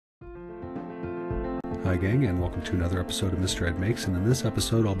Hi gang, and welcome to another episode of Mr. Ed Makes, and in this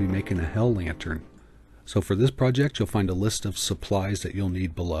episode I'll be making a hell lantern. So for this project you'll find a list of supplies that you'll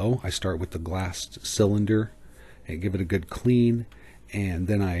need below. I start with the glass cylinder and give it a good clean, and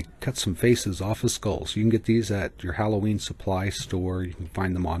then I cut some faces off of skulls. You can get these at your Halloween supply store, you can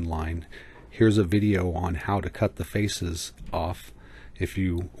find them online. Here's a video on how to cut the faces off if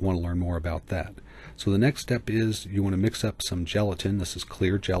you want to learn more about that. So the next step is you want to mix up some gelatin. This is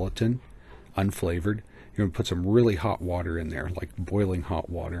clear gelatin, unflavored. You're going to put some really hot water in there, like boiling hot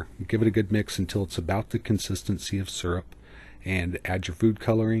water. Give it a good mix until it's about the consistency of syrup, and add your food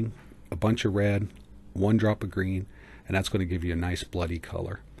coloring, a bunch of red, 1 drop of green, and that's going to give you a nice bloody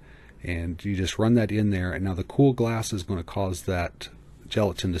color. And you just run that in there, and now the cool glass is going to cause that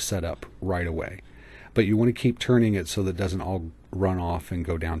gelatin to set up right away. But you want to keep turning it so that it doesn't all run off and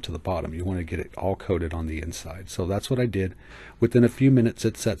go down to the bottom. You want to get it all coated on the inside. So that's what I did. Within a few minutes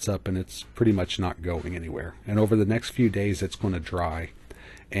it sets up and it's pretty much not going anywhere. And over the next few days it's going to dry,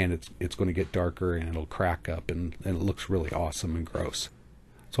 and it's going to get darker and it'll crack up, and it looks really awesome and gross.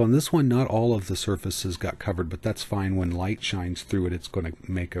 So on this one, not all of the surfaces got covered, but that's fine. When light shines through it, it's going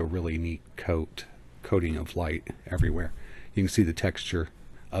to make a really neat coating of light everywhere. You can see the texture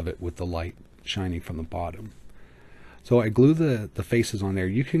of it with the light shining from the bottom. So I glue the faces on there.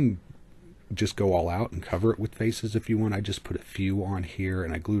 You can just go all out and cover it with faces if you want. I just put a few on here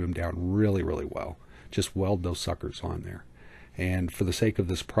and I glued them down really, really well. Just weld those suckers on there. And for the sake of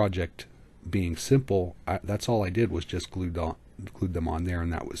this project being simple, that's all I did was just glued them on there,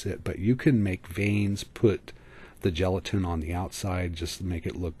 and that was it. But you can make veins, put the gelatin on the outside, just to make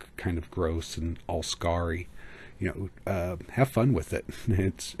it look kind of gross and all scarry. You know, have fun with it.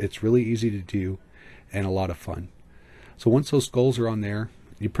 It's really easy to do and a lot of fun. So once those skulls are on there,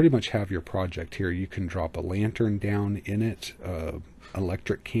 you pretty much have your project here. You can drop a lantern down in it,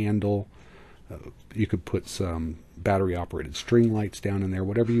 electric candle. You could put some battery operated string lights down in there,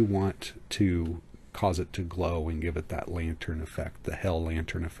 whatever you want to cause it to glow and give it that lantern effect, the hell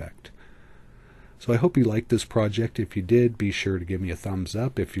lantern effect. So I hope you liked this project. If you did, be sure to give me a thumbs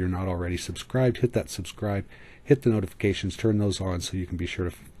up. If you're not already subscribed, hit that subscribe, hit the notifications, turn those on so you can be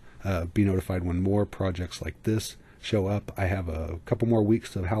sure to be notified when more projects like this show up. I have a couple more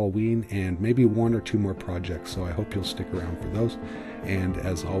weeks of Halloween and maybe 1 or 2 more projects, so I hope you'll stick around for those. And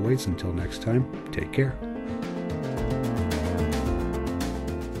as always, until next time, take care.